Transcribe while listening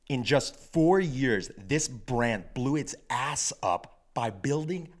In just 4 years, this brand blew its ass up by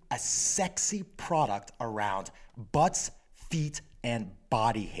building a sexy product around butts, feet, and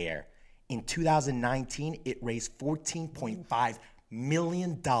body hair. In 2019, it raised $14.5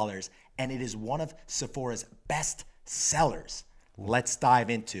 million, and it is one of Sephora's best sellers. Let's dive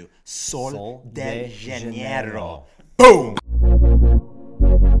into Sol de Janeiro. Boom!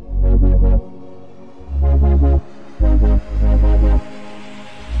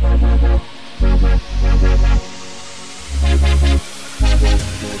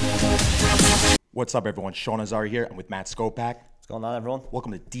 What's up, everyone? Sean Azar here. I'm with Matt Skopak. What's going on, everyone?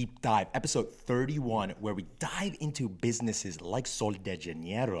 Welcome to Deep Dive, episode 31, where we dive into businesses like Sol de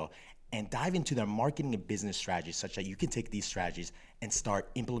Janeiro and dive into their marketing and business strategies such that you can take these strategies and start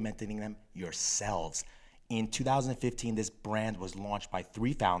implementing them yourselves. In 2015, this brand was launched by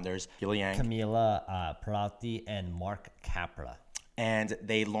three founders, Camila Prati and Mark Capra. And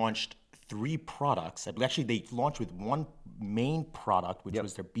they launched three products. Actually, they launched with one main product, which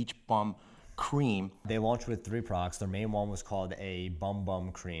was their Beach Bum Cream. They launched with three products. Their main one was called a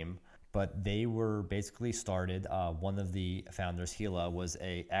Bum Cream, but they were basically started. One of the founders, Hila, was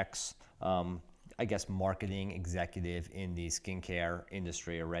a marketing executive in the skincare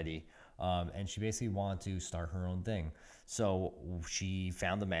industry already. And she basically wanted to start her own thing. So she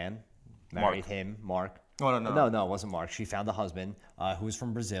found a man, married him, Mark. No, it wasn't Mark. She found a husband who was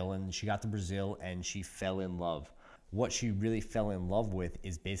from Brazil, and she got to Brazil and she fell in love. What she really fell in love with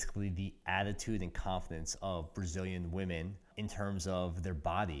is basically the attitude and confidence of Brazilian women in terms of their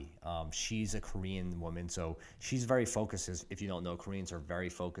body. She's a Korean woman, so she's very focused. If you don't know, Koreans are very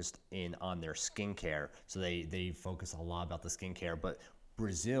focused on their skincare. So they focus a lot about the skincare, but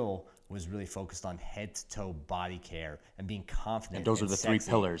Brazil was really focused on head-to-toe body care and being confident. And those are the sexy. three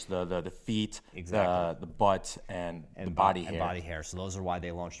pillars: the feet, Exactly. the butt, and the body hair. And body hair. So those are why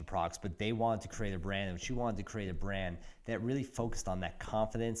they launched the products. But they wanted to create a brand, and she wanted to create a brand that really focused on that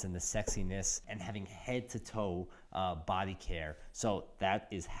confidence and the sexiness and having head-to-toe body care. So that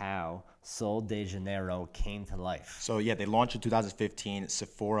is how Sol de Janeiro came to life. So yeah, they launched in 2015.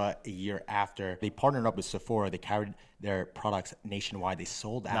 Sephora a year after. They partnered up with Sephora. They carried their products nationwide. They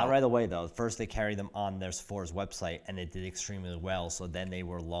sold out. Not right away though. First they carried them on their Sephora's website, and it did extremely well. So then they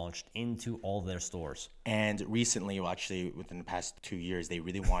were launched into all of their stores. And recently, well, actually within the past 2 years, they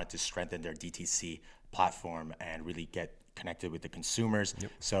really wanted to strengthen their DTC platform and really get connected with the consumers.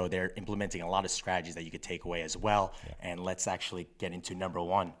 Yep. So they're implementing a lot of strategies that you could take away as well. Yep. And let's actually get into number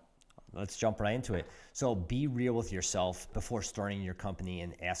one. Let's jump right into it. So be real with yourself before starting your company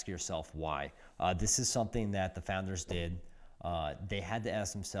and ask yourself why. This is something that the founders did. They had to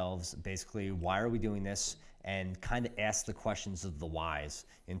ask themselves basically, why are we doing this? And kind of ask the questions of the whys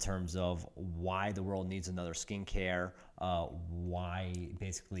in terms of why the world needs another skincare, why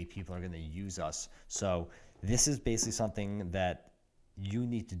basically people are going to use us. So this is basically something that you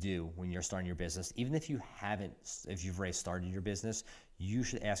need to do when you're starting your business. Even if you've already started your business, you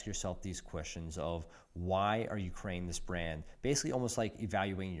should ask yourself these questions of why are you creating this brand? Basically almost like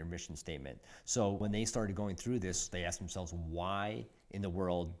evaluating your mission statement. So when they started going through this, they asked themselves, why in the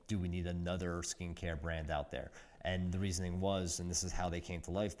world do we need another skincare brand out there? And the reasoning was, and this is how they came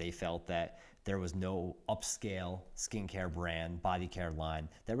to life, they felt that there was no upscale skincare brand, body care line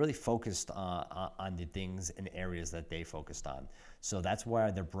that really focused on the things and areas that they focused on. So that's why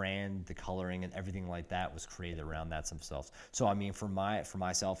their brand, the coloring, and everything like that was created around that themselves. So I mean, for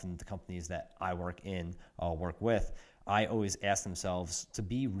myself and the companies that I work with, I always ask themselves to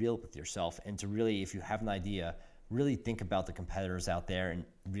be real with yourself and to really, if you have an idea, really think about the competitors out there and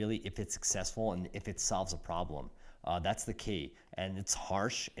really if it's successful and if it solves a problem. That's the key. And it's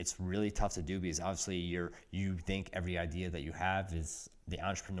harsh. It's really tough to do because obviously you think every idea that you have is the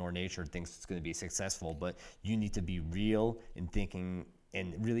entrepreneur nature thinks it's going to be successful, but you need to be real in thinking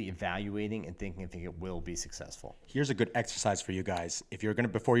and really evaluating and thinking if it will be successful. Here's a good exercise for you guys. If you're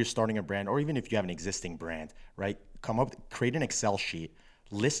before you're starting a brand, or even if you have an existing brand, right? Create an Excel sheet,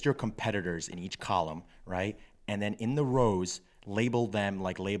 list your competitors in each column, right? And then in the rows,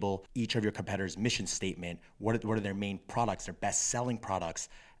 label each of your competitors' mission statement. What are their main products, their best-selling products?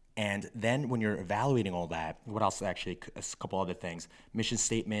 And then when you're evaluating all that, what else? Actually, a couple other things: mission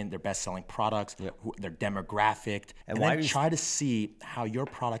statement, their best-selling products, their demographic, and then try to see how your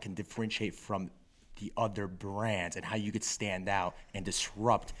product can differentiate from the other brands and how you could stand out and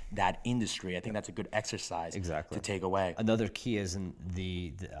disrupt that industry. I think that's a good exercise to take away. Another key is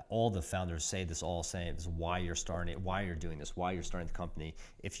all the founders say this all same is why you're starting it, why you're doing this, why you're starting the company.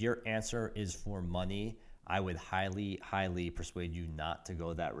 If your answer is for money, I would highly persuade you not to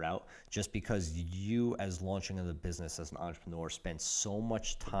go that route, just because you, as launching of the business as an entrepreneur, spend so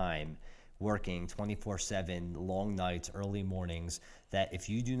much time working 24/7, long nights, early mornings, that if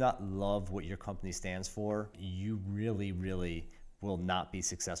you do not love what your company stands for, you really will not be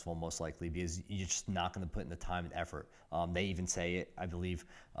successful, most likely, because you're just not going to put in the time and effort. They even say it, I believe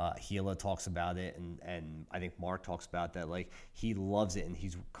Gila talks about it, and I think Mark talks about that. Like, he loves it and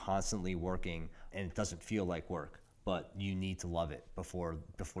he's constantly working, and it doesn't feel like work, but you need to love it before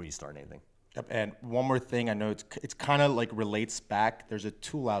you start anything. Yep. And one more thing, I know it's kind of like relates back. There's a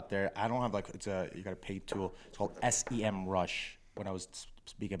tool out there. I don't have like you got a paid tool. It's called SEM Rush. What I was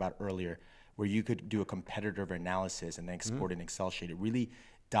speaking about earlier, where you could do a competitor analysis and then export an Excel sheet. It really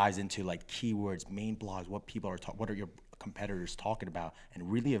dives into like keywords, main blogs, what are your competitors talking about,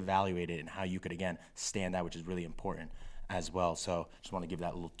 and really evaluate it and how you could again stand out, which is really important as well. So just want to give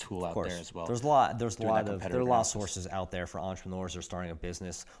that little tool out there as well. There are a lot of sources out there for entrepreneurs who are starting a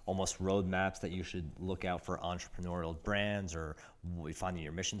business, almost roadmaps that you should look out for entrepreneurial brands or finding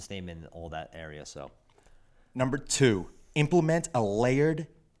your mission statement and all that area. So number 2, implement a layered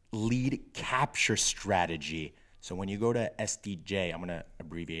lead capture strategy. So when you go to SDJ, I'm going to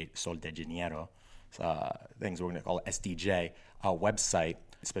abbreviate Sol de Janeiro, things we're going to call SDJ website,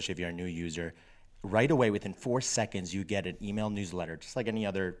 especially if you're a new user. Right away, within 4 seconds, you get an email newsletter, just like any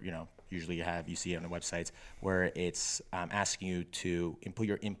other, usually you see it on the websites, where it's asking you to input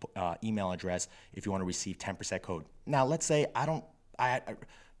your email address if you want to receive 10% code. Now, let's say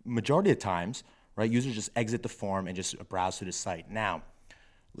majority of times, right, users just exit the form and just browse to the site. Now,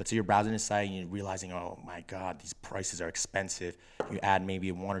 let's say you're browsing the site and you're realizing, oh my God, these prices are expensive. You add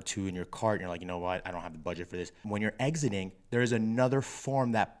maybe 1 or 2 in your cart and you're like, you know what, I don't have the budget for this. When you're exiting, there is another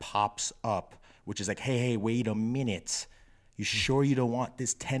form that pops up, which is like, hey, wait a minute. You sure you don't want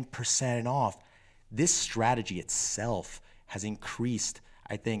this 10% off? This strategy itself has increased,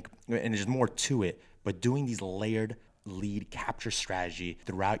 I think, and there's more to it, but doing these layered lead capture strategy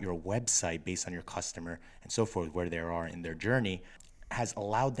throughout your website based on your customer and so forth, where they are in their journey, has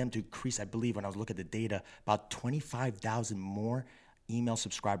allowed them to increase, I believe, when I was looking at the data, about 25,000 more email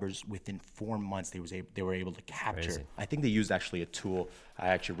subscribers within 4 months they were able to capture. Crazy. I think they used actually a tool I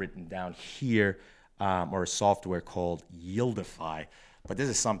actually written down here, or a software called Yieldify. But this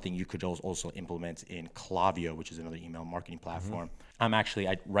is something you could also implement in Klaviyo, which is another email marketing platform.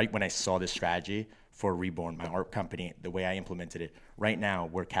 Right when I saw this strategy for Reborn, my art company, the way I implemented it, right now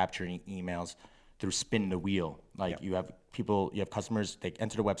we're capturing emails through spin the wheel. Like, you have customers, they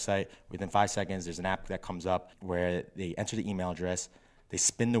enter the website, within 5 seconds, there's an app that comes up where they enter the email address, they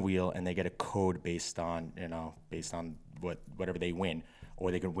spin the wheel, and they get a code based on whatever they win, or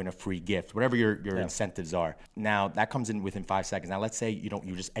they can win a free gift, whatever your incentives are. Now, that comes in within 5 seconds. Now, let's say you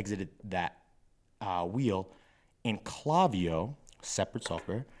just exited that wheel. In Klaviyo, separate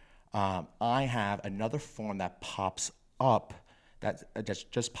software, I have another form that pops up that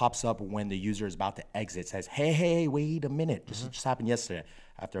just pops up when the user is about to exit. It says, hey, wait a minute. This just happened yesterday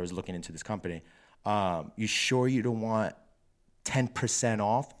after I was looking into this company. You sure you don't want 10%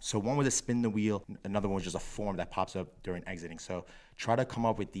 off? So one was a spin the wheel. Another one was just a form that pops up during exiting. So try to come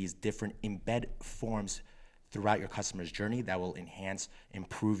up with these different embed forms throughout your customer's journey that will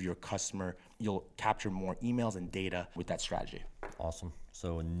improve your customer. You'll capture more emails and data with that strategy. Awesome.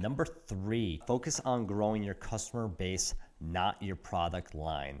 So number 3, focus on growing your customer base, not your product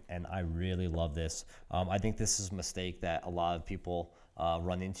line. And I really love this. I think this is a mistake that a lot of people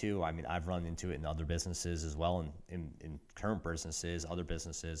run into. I mean, I've run into it in other businesses as well, and in current businesses, other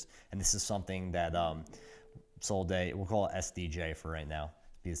businesses. And this is something that Solday, we'll call it SDJ for right now,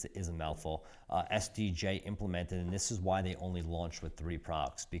 because it is a mouthful. SDJ implemented, and this is why they only launched with 3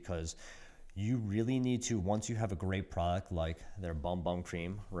 products, because you really need to, once you have a great product like their Bum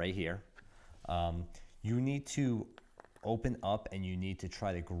Cream right here, you need to open up and you need to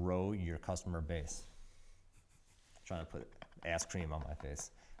try to grow your customer base. I'm trying to put ass cream on my face.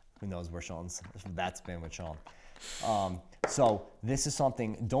 Who knows where that's been with Sean. So this is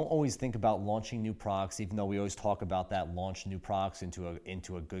something, don't always think about launching new products, even though we always talk about that, launch new products into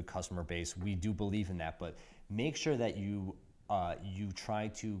a good customer base. We do believe in that, but make sure that you try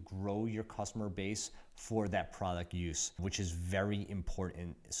to grow your customer base for that product use, which is very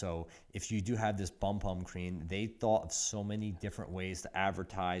important. So if you do have this Bum Cream, they thought of so many different ways to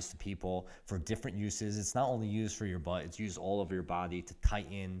advertise to people for different uses. It's not only used for your butt, it's used all over your body to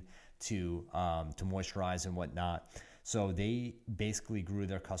tighten, to moisturize and whatnot. So they basically grew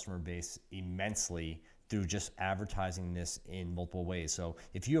their customer base immensely through just advertising this in multiple ways. So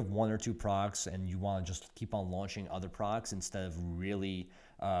if you have one or two products and you want to just keep on launching other products instead of really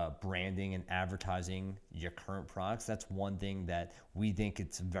branding and advertising your current products, that's one thing that we think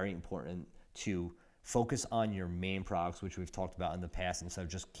it's very important to focus on your main products, which we've talked about in the past, instead of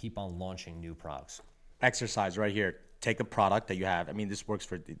just keep on launching new products. Exercise right here. Take a product that you have. I mean, this works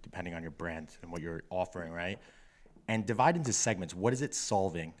for depending on your brand and what you're offering, right? And divide into segments. What is it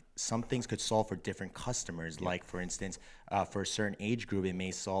solving? Some things could solve for different customers. Like, for instance, for a certain age group, it may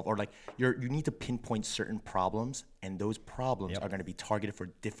solve, or like you need to pinpoint certain problems, and those problems are going to be targeted for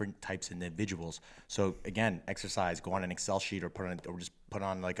different types of individuals. So again, exercise. Go on an Excel sheet or just put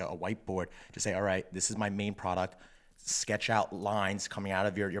on like a whiteboard to say, all right, this is my main product. Sketch out lines coming out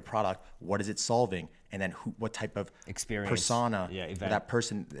of your product. What is it solving? And then what type of experience, persona, that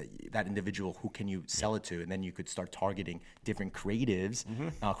person, that individual, who can you sell it to? And then you could start targeting different creatives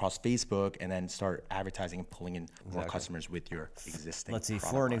across Facebook, and then start advertising and pulling in more customers with your existing. Let's see,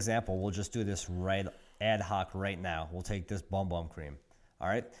 for an example, we'll just do this right ad hoc right now. We'll take this Bum Bum Cream. All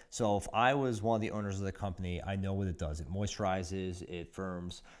right. So if I was one of the owners of the company, I know what it does. It moisturizes, it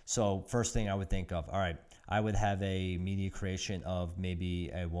firms. So first thing I would think of, all right, I would have a media creation of maybe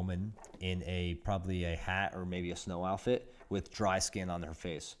a woman in probably a hat or maybe a snow outfit with dry skin on her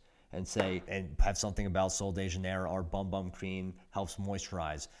face, and have something about Sol de Janeiro, our Bum Bum Cream helps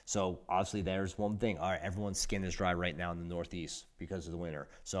moisturize. So obviously there's one thing. All right, everyone's skin is dry right now in the Northeast because of the winter.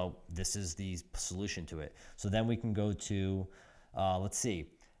 So this is the solution to it. So then we can go to, let's see,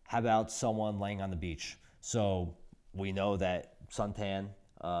 how about someone laying on the beach? So we know that suntan,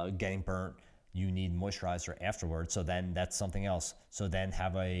 getting burnt, you need moisturizer afterwards. So then that's something else. So then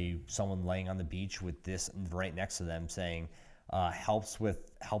have someone laying on the beach with this right next to them saying, helps with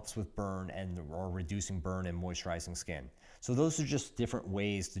burn or reducing burn and moisturizing skin. So those are just different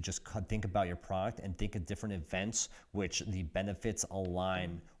ways to just think about your product and think of different events which the benefits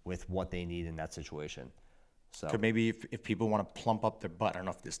align with what they need in that situation. So maybe if people want to plump up their butt, I don't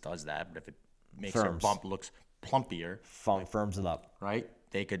know if this does that, but if it makes their bump looks plumpier, firms it up, right?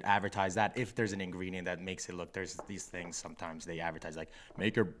 They could advertise that. If there's an ingredient that makes it look, there's these things sometimes they advertise like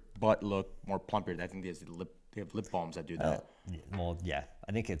make your butt look more plumper. I think they have lip balms that do that. Well, yeah,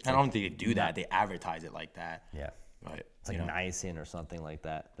 I think it's. I don't think they do that. They advertise it like that. Yeah, but it's like niacin or something like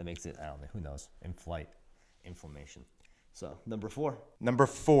that. That makes it. I don't know. Who knows? Inflammation. So number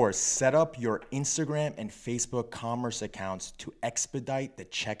 4, set up your Instagram and Facebook commerce accounts to expedite the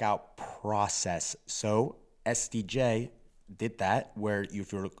checkout process. So SDJ did that, where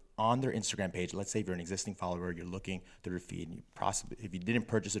if you're on their Instagram page, let's say if you're an existing follower, you're looking through their feed, and if you didn't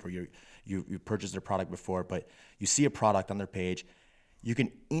purchase it, or you purchased their product before, but you see a product on their page, you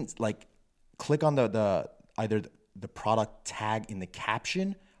can click on either the product tag in the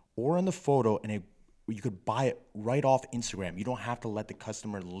caption or in the photo, and you could buy it right off Instagram. You don't have to let the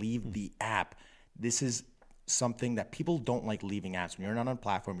customer leave the app. This is something that people don't like, leaving apps. When you're not on a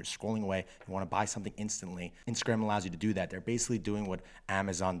platform, you're scrolling away, you want to buy something instantly. Instagram allows you to do that. They're basically doing what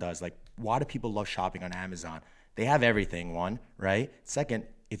Amazon does. Like, why do people love shopping on Amazon? They have everything, one, right? Second,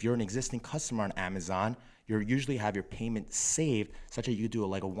 if you're an existing customer on Amazon, you usually have your payment saved such that you do a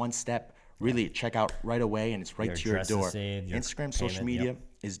one-step really checkout right away, and it's right to your door. Instagram, social media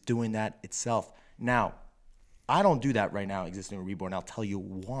is doing that itself. Now, I don't do that right now, existing with Reborn. I'll tell you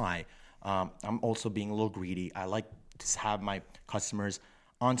why. I'm also being a little greedy. I like to have my customers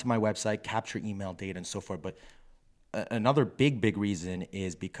onto my website, capture email data and so forth. But another big reason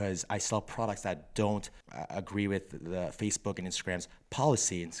is because I sell products that don't agree with the Facebook and Instagram's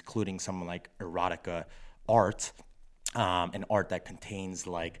policy, including some like erotica art, and art that contains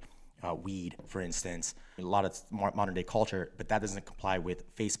weed, for instance. A lot of modern day culture, but that doesn't comply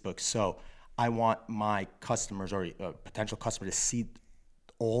with Facebook. So I want my customers or potential customer to see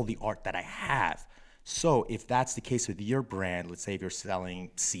all the art that I have. So if that's the case with your brand, let's say if you're selling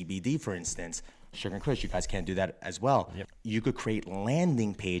CBD, for instance, Sugar and Kush, you guys can't do that as well. Yep. You could create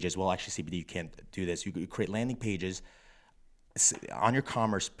landing pages. Well, actually, CBD, you can't do this. You could create landing pages on your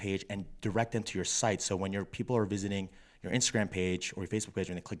commerce page and direct them to your site. So when your people are visiting your Instagram page or your Facebook page,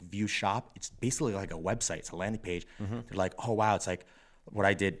 when they click View Shop, it's basically like a website. It's a landing page. Mm-hmm. They're like, oh, wow, it's like what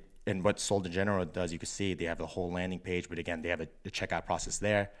I did. And what Sol de Janeiro does, you can see they have the whole landing page, but again, they have a checkout process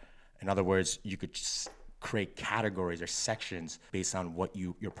there. In other words, you could just create categories or sections based on what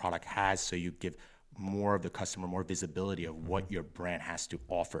your product has, so you give more of the customer more visibility of what your brand has to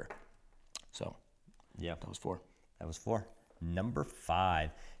offer. So, yeah, that was 4. Number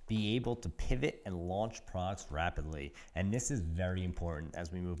 5, be able to pivot and launch products rapidly. And this is very important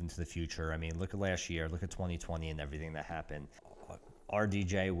as we move into the future. I mean, look at last year, look at 2020 and everything that happened.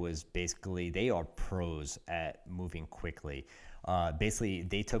 RDJ was basically, they are pros at moving quickly. Basically,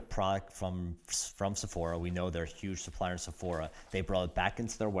 they took product from Sephora. We know they're a huge supplier in Sephora. They brought it back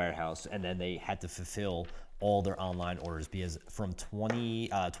into their warehouse, and then they had to fulfill all their online orders because from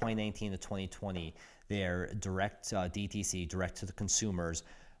 2019 to 2020, their direct DTC, direct to the consumers,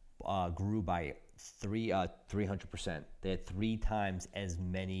 grew by 300%. They had 3 times as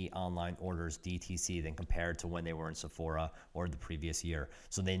many online orders DTC than compared to when they were in Sephora or the previous year.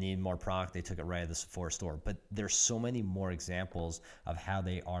 So they needed more product. They took it right out of the Sephora store. But there's so many more examples of how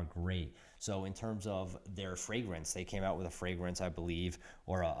they are great. So in terms of their fragrance, they came out with a fragrance, I believe,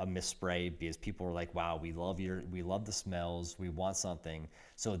 or a mist spray, because people were like, wow, we love the smells, we want something.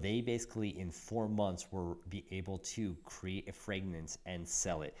 So they basically in 4 months were be able to create a fragrance and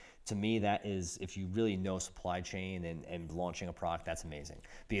sell it. To me, that is, if you really know supply chain and launching a product, that's amazing.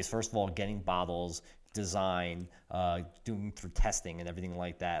 Because first of all, getting bottles, design, doing through testing and everything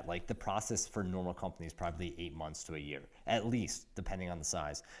like that, like the process for normal companies probably 8 months to a year, at least, depending on the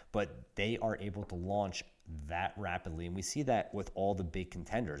size. But they are able to launch that rapidly, and we see that with all the big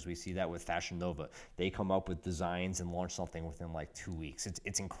contenders. We see that with Fashion Nova. They come up with designs and launch something within like 2 weeks.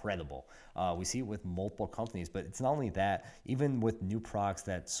 It's incredible. We see it with multiple companies, but it's not only that. Even with new products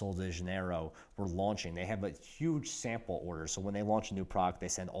that Sol de Janeiro were launching, they have a huge sample order. So when they launch a new product, they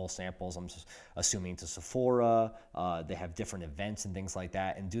send all samples, I'm assuming, to Sephora. They have different events and things like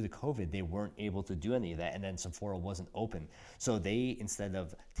that. And due to COVID, they weren't able to do any of that, and then Sephora wasn't open. So they, instead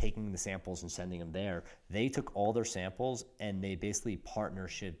of taking the samples and sending them there, they took all their samples and they basically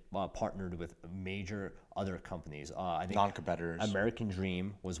partnered with major other companies. I think non-competitors. American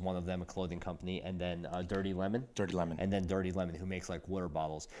Dream was one of them, a clothing company, and then Dirty Lemon. And then Dirty Lemon, who makes like water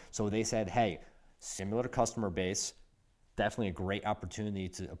bottles. So they said, hey, similar customer base, definitely a great opportunity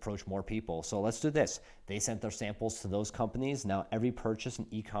to approach more people. So let's do this. They sent their samples to those companies. Now every purchase in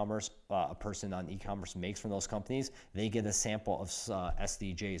e-commerce, a person on e-commerce makes from those companies, they get a sample of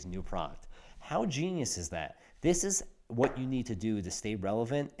SDJ's new product. How genius is that? This is what you need to do to stay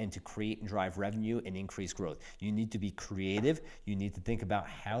relevant and to create and drive revenue and increase growth. You need to be creative. You need to think about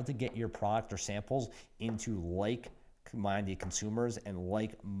how to get your product or samples into like-minded consumers and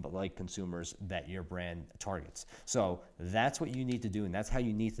like consumers that your brand targets. So that's what you need to do, and that's how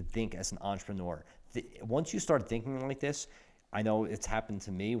you need to think as an entrepreneur. Once you start thinking like this, I know it's happened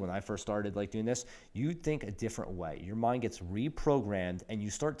to me when I first started like doing this. You think a different way. Your mind gets reprogrammed and you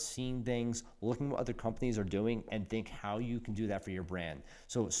start seeing things, looking what other companies are doing, and think how you can do that for your brand.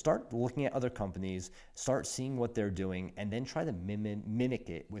 So start looking at other companies, start seeing what they're doing, and then try to mimic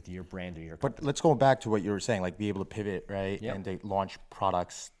it with your brand or your company. But let's go back to what you were saying, like be able to pivot, right? Yep. And they launch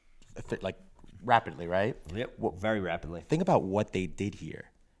products like rapidly, right? Yep, very rapidly. Think about what they did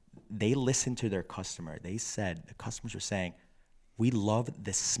here. They listened to their customer. They said, the customers were saying, we love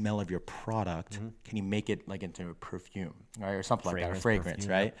the smell of your product. Mm-hmm. Can you make it like into a perfume, right, or something like that, or fragrance,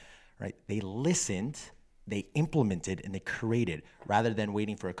 perfume, right? Yeah. Right. They listened, they implemented, and they created rather than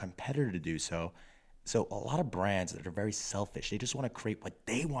waiting for a competitor to do so. So a lot of brands that are very selfish, they just want to create what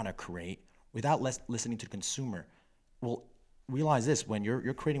they want to create without listening to the consumer. Well, realize this: when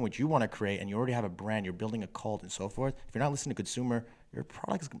you're creating what you want to create, and you already have a brand, you're building a cult and so forth. If you're not listening to consumer, your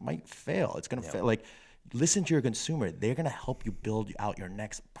product might fail. It's gonna fail. Like, listen to your consumer. They're going to help you build out your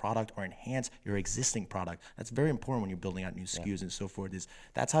next product or enhance your existing product. That's very important when you're building out new SKUs and so forth.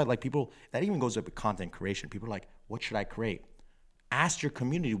 That's how, like, people, that even goes up with content creation. People are like, what should I create? Ask your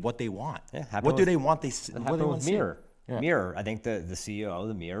community what they want. What do they want? What do they want? Mirror. Yeah. Mirror, I think the CEO of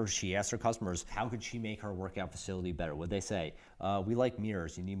the Mirror, she asked her customers, how could she make her workout facility better? What'd they say? We like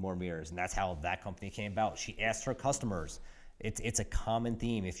mirrors. You need more mirrors. And that's how that company came about. She asked her customers. It's a common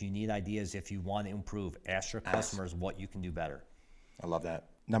theme. If you need ideas, if you want to improve, ask your customers what you can do better. I love that.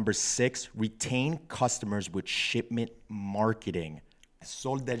 Number 6, retain customers with shipment marketing.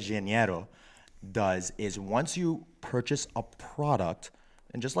 Sol de Janeiro does is once you purchase a product,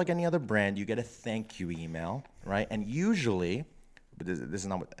 and just like any other brand, you get a thank you email, right? And usually, but this is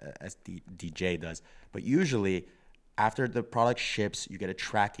not what SDJ does, but usually after the product ships, you get a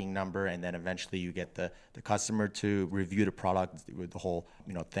tracking number, and then eventually you get the customer to review the product with the whole,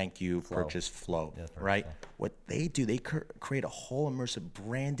 thank you purchase flow, right? What they do, they create a whole immersive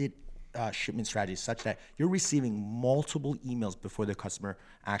branded shipment strategy such that you're receiving multiple emails before the customer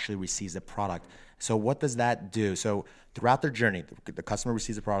actually receives the product. So what does that do? So throughout their journey, the customer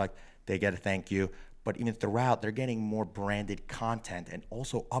receives the product, they get a thank you. But even throughout, they're getting more branded content and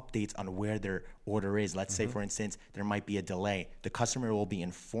also updates on where their order is. Let's say, for instance, there might be a delay. The customer will be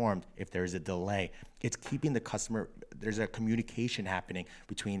informed if there is a delay. It's keeping the customer, there's a communication happening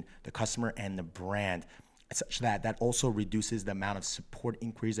between the customer and the brand. such that that also reduces the amount of support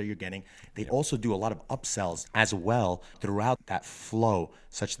inquiries that you're getting. They also do a lot of upsells as well throughout that flow,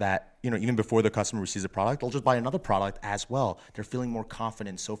 such that, you know, even before the customer receives a product, they'll just buy another product as well. They're feeling more confident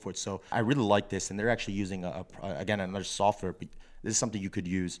and so forth. So I really like this, and they're actually using again, another software. But this is something you could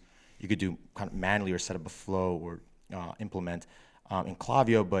use. You could do kind of manually or set up a flow or implement in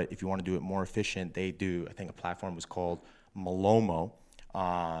Klaviyo. But if you want to do it more efficient, they do, I think a platform was called Malomo.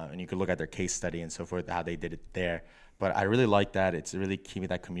 And you could look at their case study and so forth, how they did it there. But I really like that. It's really keeping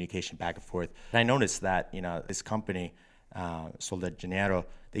that communication back and forth. And I noticed that, you know, this company, Sol de Janeiro,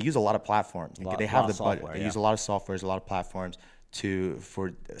 they use a lot of platforms. They have the budget. They use a lot of softwares, a lot of platforms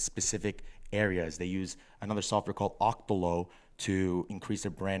for specific areas. They use another software called Octolo to increase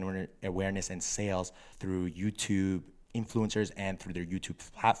their brand awareness and sales through YouTube influencers and through their YouTube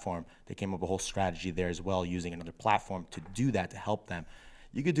platform. They came up with a whole strategy there as well, using another platform to do that, to help them.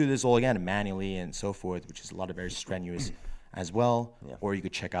 You could do this all again manually and so forth, which is a lot of very strenuous as well. Yeah. Or you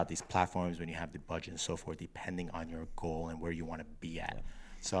could check out these platforms when you have the budget and so forth, depending on your goal and where you want to be at. Yeah.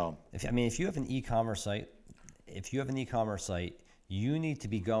 So, if you have an e-commerce site, you need to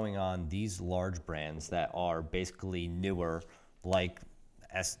be going on these large brands that are basically newer, like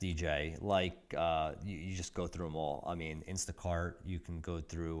SDJ, like you just go through them all. I mean, Instacart, you can go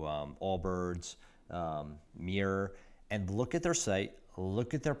through Allbirds, Mirror, and look at their site,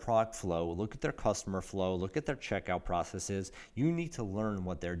 look at their product flow, look at their customer flow, look at their checkout processes. You need to learn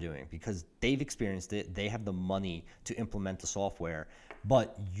what they're doing because they've experienced it. They have the money to implement the software,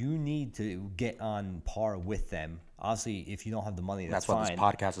 but you need to get on par with them. Obviously, if you don't have the money, that's fine. What this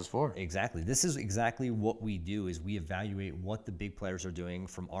podcast is for. Exactly. This is exactly what we do is we evaluate what the big players are doing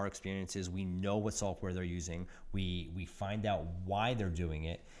from our experiences. We know what software they're using. We find out why they're doing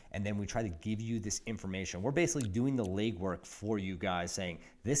it, and then we try to give you this information. We're basically doing the legwork for you guys, saying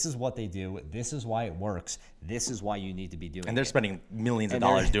this is what they do, this is why it works, this is why you need to be doing it. And they're spending millions of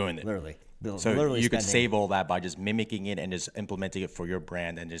dollars doing it. Literally. So you could save all that by just mimicking it and just implementing it for your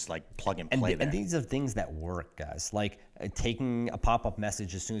brand and just like plug and play there. And these are things that work, guys. Like taking a pop-up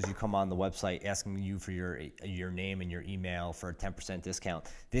message as soon as you come on the website asking you for your name and your email for a 10% discount.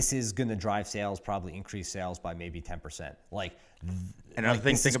 This is going to drive sales, probably increase sales by maybe 10%. Another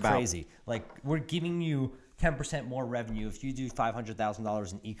thing to think about. Crazy. Like we're giving you 10% more revenue. If you do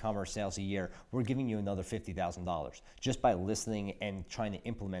 $500,000 in e-commerce sales a year, we're giving you another $50,000 just by listening and trying to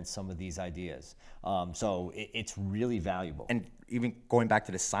implement some of these ideas. So it's really valuable. And even going back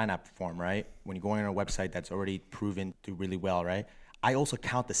to the sign-up form, right? When you go on a website that's already proven to do really well, right? I also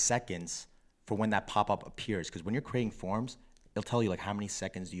count the seconds for when that pop-up appears, because when you're creating forms, it'll tell you like how many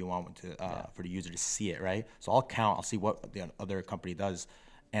seconds do you want for the user to see it, right? So I'll see what the other company does,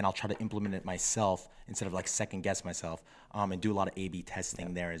 and I'll try to implement it myself instead of like second guess myself, and do a lot of A/B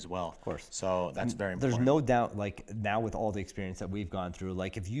testing there as well. Of course. So that's very important. There's no doubt, like now with all the experience that we've gone through,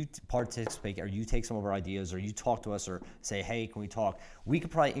 like if you participate or you take some of our ideas or you talk to us or say, hey, can we talk? We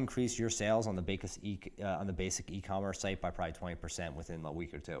could probably increase your sales on the basic e-commerce site by probably 20% within a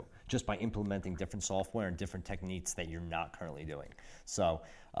week or two, just by implementing different software and different techniques that you're not currently doing. So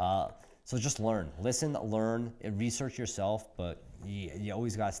just listen, learn, and research yourself, but you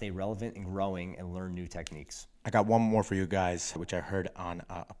always got to stay relevant and growing and learn new techniques. I got one more for you guys, which I heard on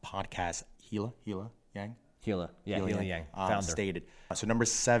a podcast, Hila Yang? Hila Yang, founder. Stated. So number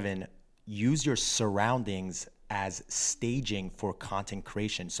 7, use your surroundings as staging for content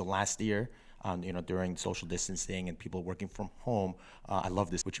creation. So last year, during social distancing and people working from home, I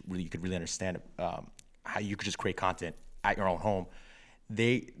love this, which really you could really understand how you could just create content at your own home.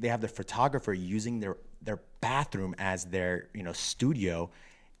 They have the photographer using their bathroom as their studio,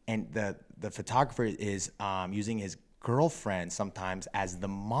 and the photographer is using his girlfriend sometimes as the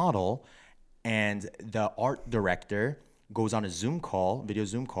model, and the art director goes on a video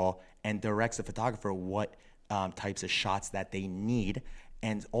Zoom call, and directs the photographer what types of shots that they need.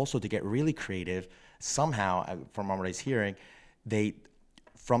 And also, to get really creative, somehow from what I was hearing, they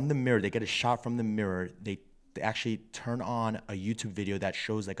get a shot from the mirror. They actually turn on a YouTube video that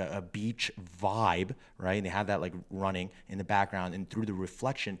shows like a beach vibe, right? And they have that like running in the background, and through the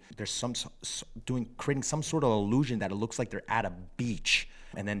reflection, there's creating some sort of illusion that it looks like they're at a beach,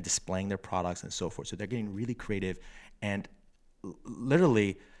 and then displaying their products and so forth. So they're getting really creative and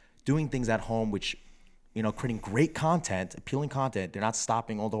literally doing things at home, which, creating great content, appealing content. They're not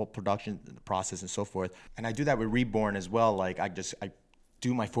stopping all the whole production process and so forth. And I do that with Reborn as well. Like I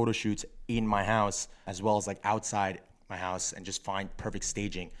do my photo shoots in my house as well as like outside my house, and just find perfect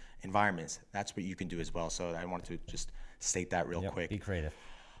staging environments. That's what you can do as well. So I wanted to just state that real quick. Be creative.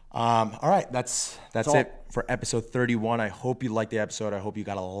 All right, that's So- it for episode 31. I hope you liked the episode. I hope you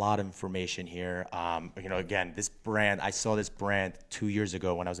got a lot of information here. Again, this brand, I saw this brand 2 years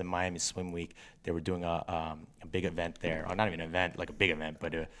ago when I was in Miami Swim Week. They were doing a big event there, or not even an event, like a big event,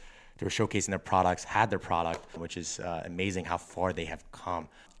 but they were showcasing their products, had their product, which is amazing how far they have come.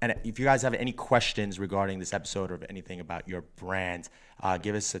 And if you guys have any questions regarding this episode or anything about your brand,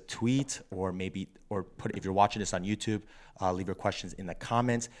 give us a tweet if you're watching this on YouTube, leave your questions in the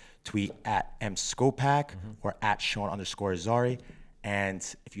comments. Tweet at mscopac or at Sean_Azari.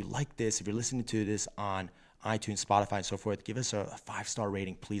 And if you like this, if you're listening to this on iTunes, Spotify, and so forth, give us a 5-star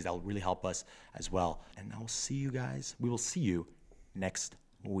rating, please. That will really help us as well. And I will see you guys. We will see you next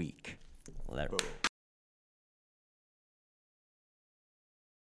week. Well,